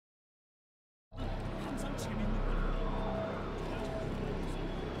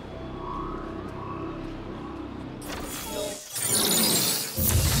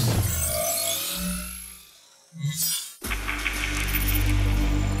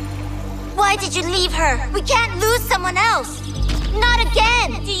Why did you leave her? We can't lose someone else. Not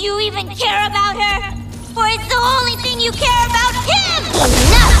again! Do you even care about her? Or is the only thing you care about him?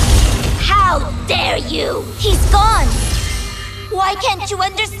 Enough! How dare you! He's gone! Why can't you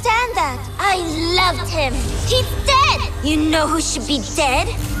understand that? I loved him. He's dead! You know who should be dead?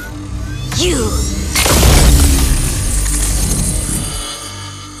 You!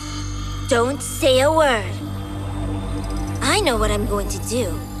 Don't say a word. I know what I'm going to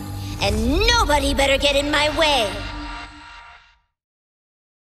do. And nobody better get in my way!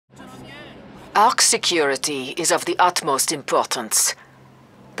 Ark security is of the utmost importance.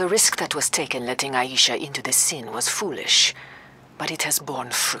 The risk that was taken letting Aisha into the sin was foolish, but it has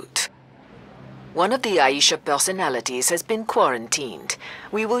borne fruit. One of the Aisha personalities has been quarantined.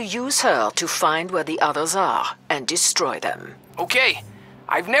 We will use her to find where the others are and destroy them. Okay,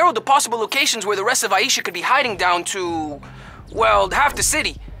 I've narrowed the possible locations where the rest of Aisha could be hiding down to, well, half the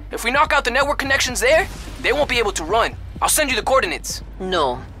city. If we knock out the network connections there, they won't be able to run. I'll send you the coordinates.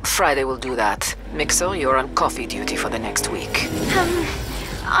 No, Friday will do that. Mixer, you're on coffee duty for the next week.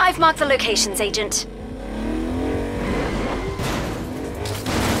 I've marked the locations, Agent.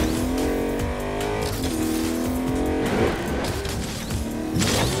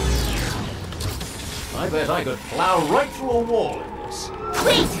 I bet I could plow right through a wall in this.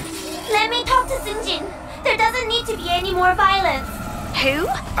 Wait! Let me talk to Sunjin. There doesn't need to be any more violence. Who?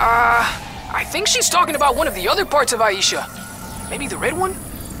 I think she's talking about one of the other parts of Aisha. Maybe the red one?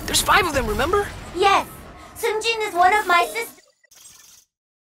 There's 5 of them, remember? Yes. Sunjin is one of my sisters.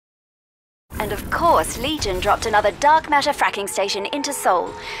 And of course, Legion dropped another dark matter fracking station into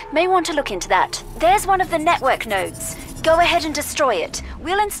Seoul. May want to look into that. There's one of the network nodes. Go ahead and destroy it.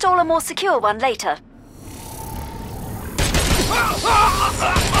 We'll install a more secure one later.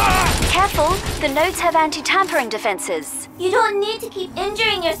 Careful, the nodes have anti-tampering defenses. You don't need to keep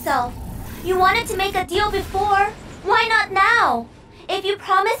injuring yourself. You wanted to make a deal before. Why not now? If you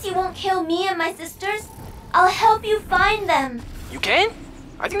promise you won't kill me and my sisters, I'll help you find them. You can?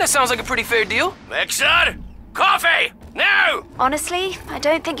 I think that sounds like a pretty fair deal. Mixer! Coffee! Now! Honestly, I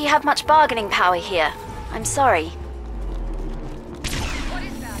don't think you have much bargaining power here. I'm sorry.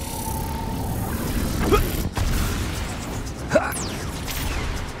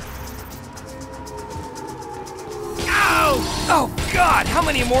 Oh God, how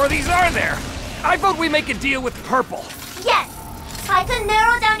many more of these are there? I vote we make a deal with Purple. Yes! I can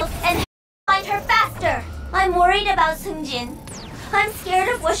narrow down and find her faster. I'm worried about Sunjin. I'm scared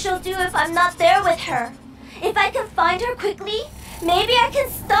of what she'll do if I'm not there with her. If I can find her quickly, maybe I can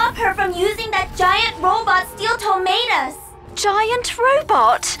stop her from using that giant robot Steel Toe made us. Giant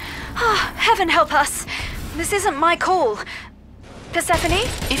robot? Ah, heaven help us. This isn't my call. Persephone?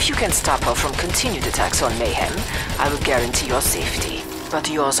 If you can stop her from continued attacks on Mayhem, I will guarantee your safety. But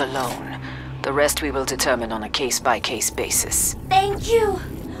yours alone. The rest we will determine on a case-by-case basis. Thank you.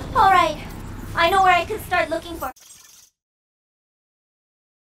 All right. I know where I can start looking for.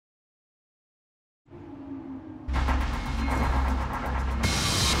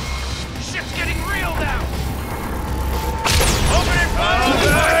 Shit's getting real now! Open it,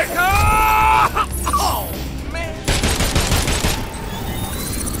 Oh, man!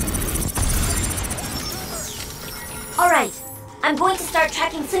 All right. I'm going to start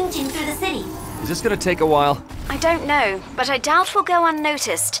tracking Sunjin through the city. Is this gonna take a while? I don't know, but I doubt we'll go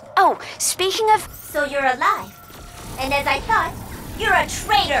unnoticed. Oh, speaking of... So you're alive. And as I thought, you're a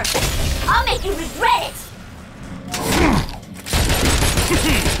traitor. I'll make you regret it.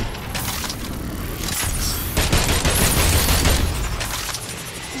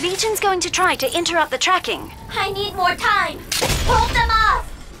 Legion's going to try to interrupt the tracking. I need more time. Hold them off.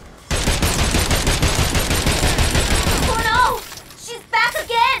 Oh no! She's back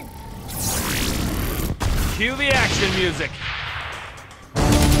again! Cue the action music.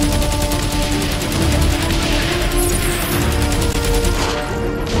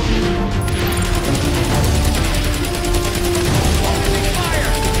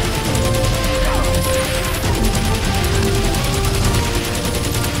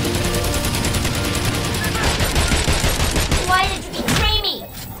 Why did you betray me?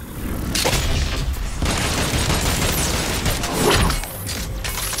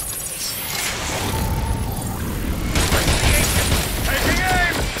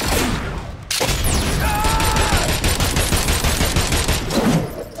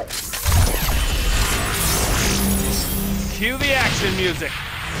 Cue the action music.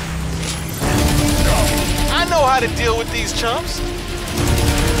 know how to deal with these chumps.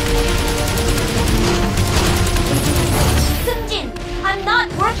 Sungjin, I'm not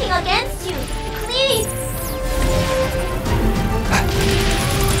working against you. Please.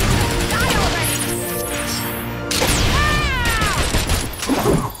 Die already.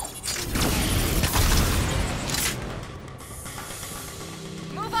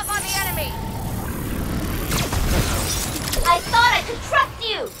 Move up on the enemy. I thought I could trust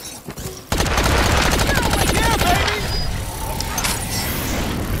you. Yeah, baby!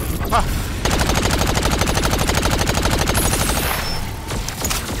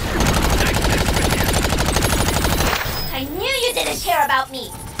 I knew you didn't care about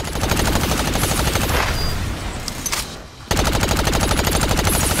me.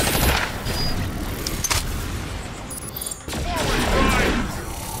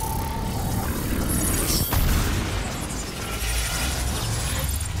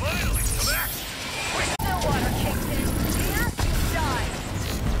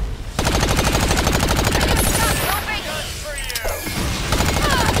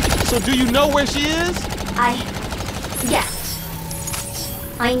 So do you know where she is? Yes.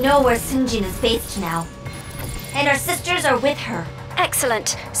 I know where Sungjin is based now. And her sisters are with her.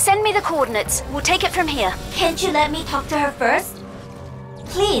 Excellent. Send me the coordinates. We'll take it from here. Can't you let me talk to her first?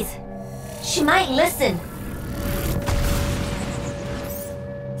 Please. She might listen.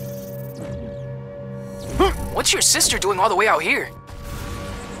 What's your sister doing all the way out here?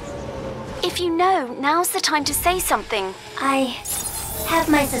 If you know, now's the time to say something. I have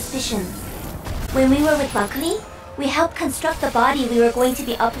my suspicions. When we were with Buckley, we helped construct the body we were going to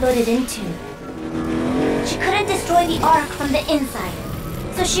be uploaded into. She couldn't destroy the Ark from the inside,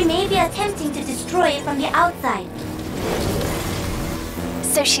 so she may be attempting to destroy it from the outside.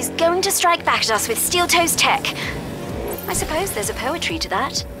 So she's going to strike back at us with steel-toes tech. I suppose there's a poetry to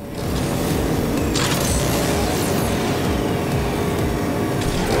that.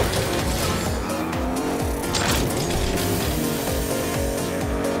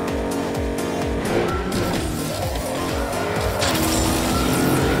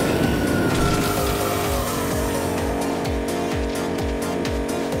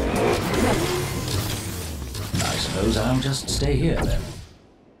 I'll just stay here then.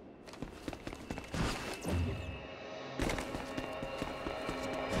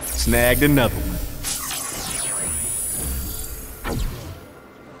 Snagged another one.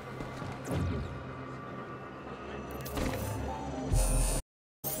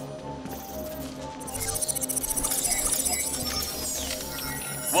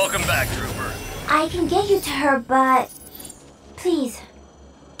 Welcome back, Trooper. I can get you to her, but please,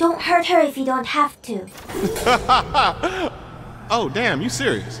 don't hurt her if you don't have to. Oh, damn, you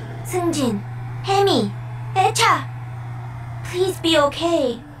serious? Sungjin, Hemi, Aisha, please be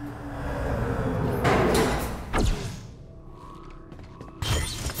okay.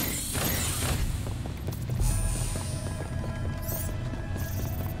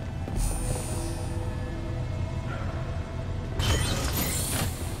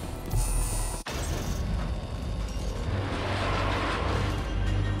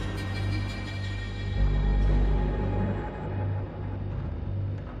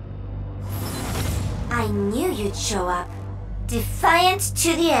 I knew you'd show up. Defiant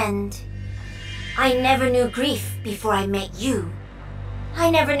to the end. I never knew grief before I met you.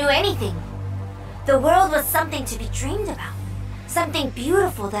 I never knew anything. The world was something to be dreamed about. Something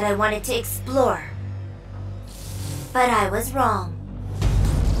beautiful that I wanted to explore. But I was wrong.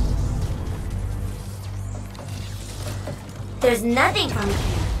 There's nothing for me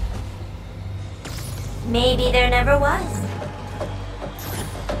here. Maybe there never was.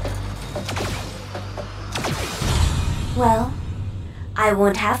 Well, I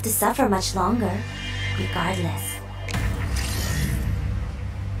won't have to suffer much longer, regardless.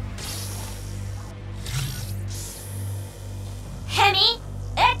 Hemi,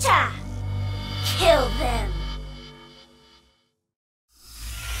 Aisha! Kill them!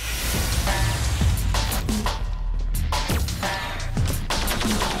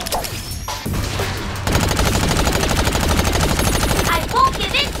 I won't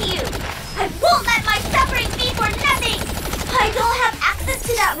give in to you! I won't let my suffering be for nothing! I don't have access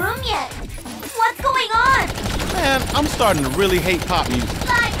to that room yet! What's going on? Man, I'm starting to really hate pop music.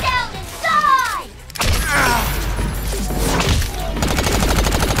 Lie down and die!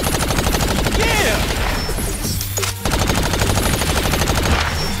 Yeah!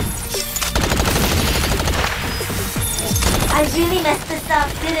 I really messed this up,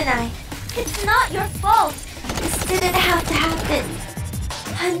 didn't I? It's not your fault. This didn't have to happen.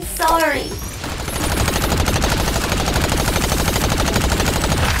 I'm sorry.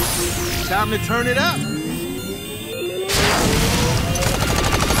 Time to turn it up.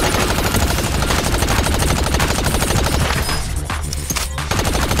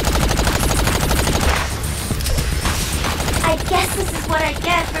 what I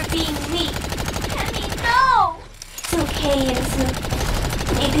get for being weak. I mean, no! It's okay, Inzu.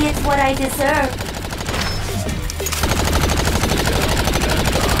 Maybe it's what I deserve.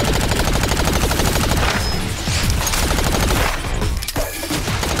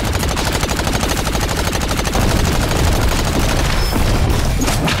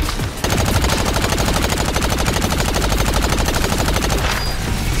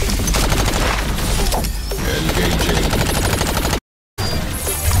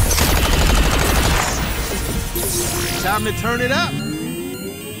 Time to turn it up.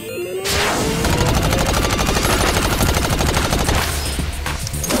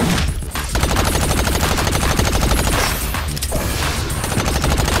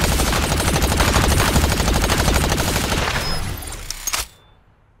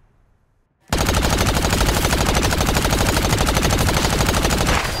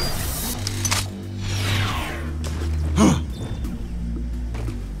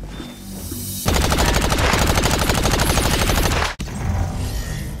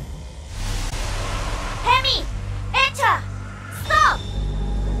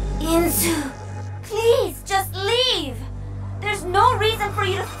 Inzu, please, just leave. There's no reason for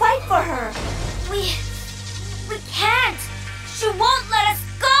you to fight for her. We can't. She won't let us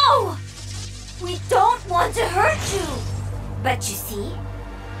go. We don't want to hurt you. But you see,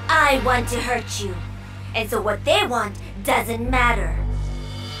 I want to hurt you. And so what they want doesn't matter.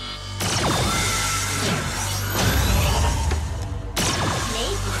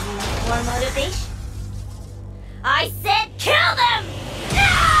 Maybe you need more motivation. I said kill them!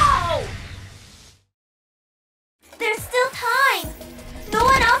 Now! There's still time. No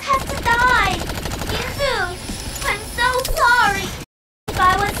one else has to die. Inzu, I'm so sorry. If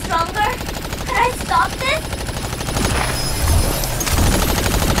I was stronger, could I stop this?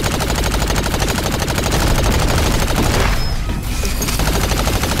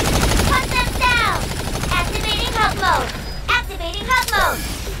 Hunt them down! Activating hug mode! Activating hug mode!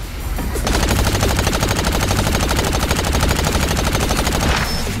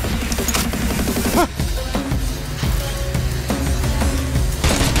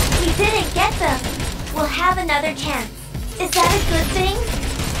 We didn't get them. We'll have another chance. Is that a good thing?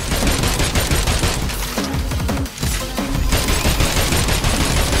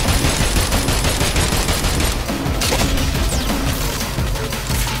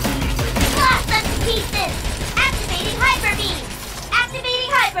 Blast them to pieces! Activating hyper beam!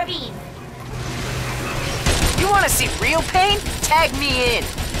 Activating hyper beam! You want to see real pain? Tag me in.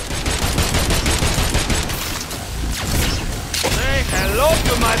 Say hello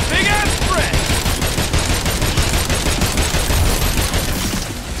to my big-ass friend!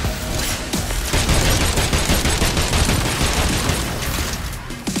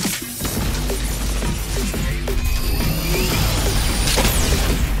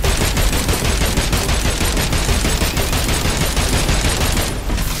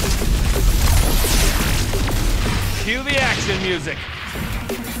 Cue the action music.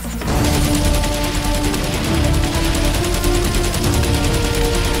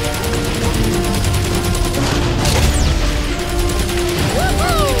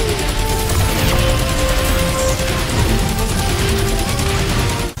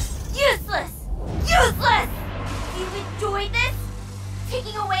 Useless! Useless! You enjoy this?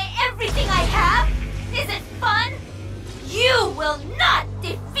 Taking away everything I have? Is it fun? You will not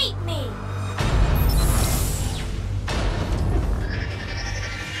defeat me!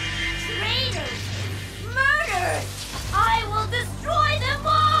 Traitors! Murderers! I will destroy them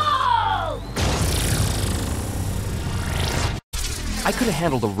all! I could have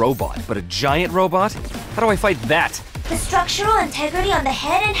handled a robot, but a giant robot? How do I fight that? The structural integrity on the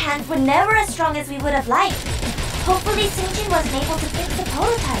head and hands were never as strong as we would have liked. Hopefully Sunjin wasn't able to fix the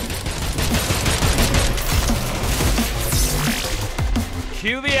prototype.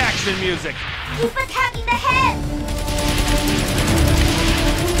 Cue the action music. Keep attacking the head!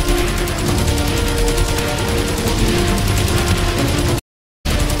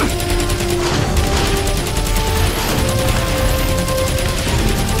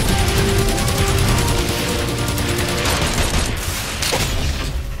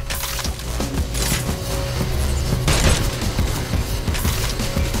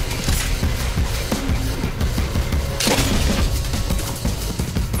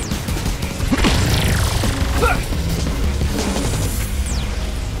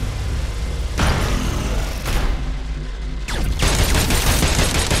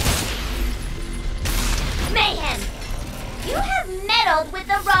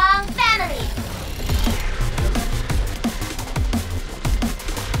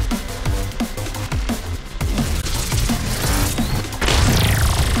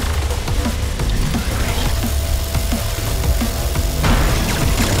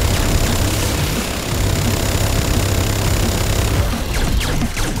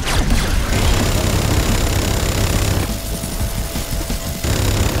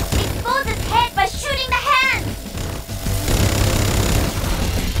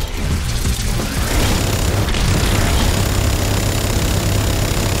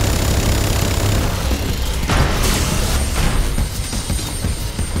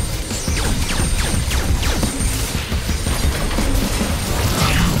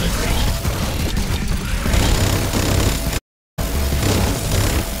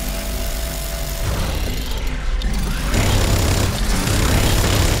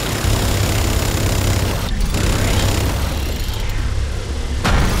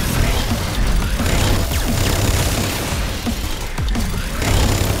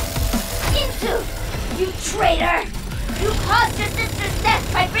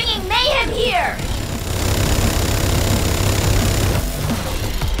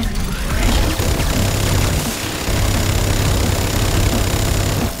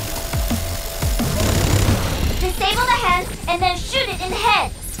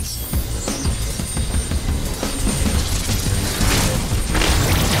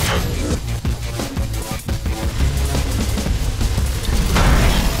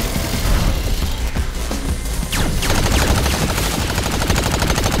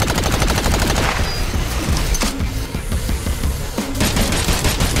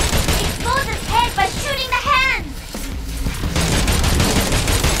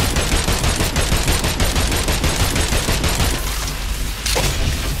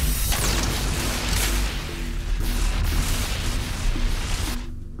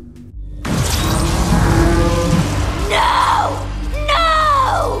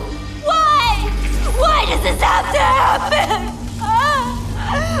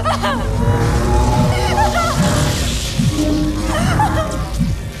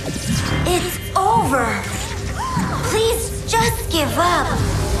 give up.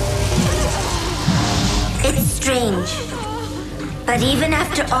 It's strange. But even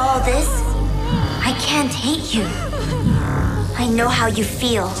after all this, I can't hate you. I know how you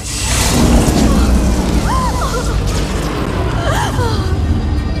feel.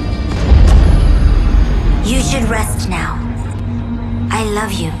 You should rest now. I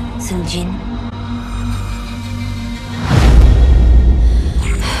love you, Sungjin.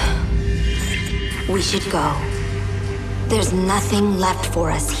 We should go. There's nothing left for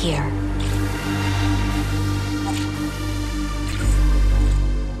us here.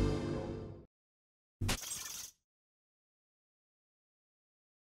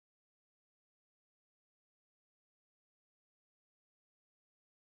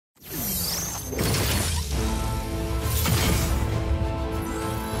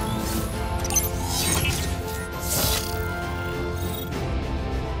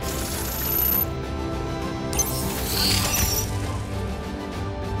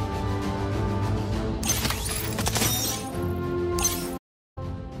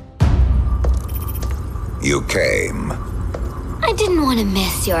 You came. I didn't want to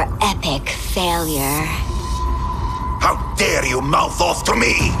miss your epic failure. How dare you mouth off to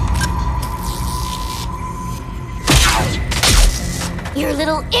me? Your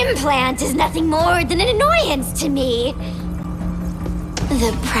little implant is nothing more than an annoyance to me.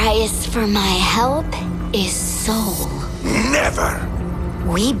 The price for my help is soul. Never!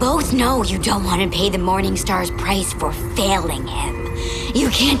 We both know you don't want to pay the Morningstar's price for failing him. You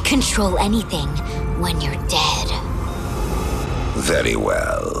can't control anything when you're dead. Very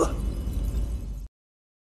well.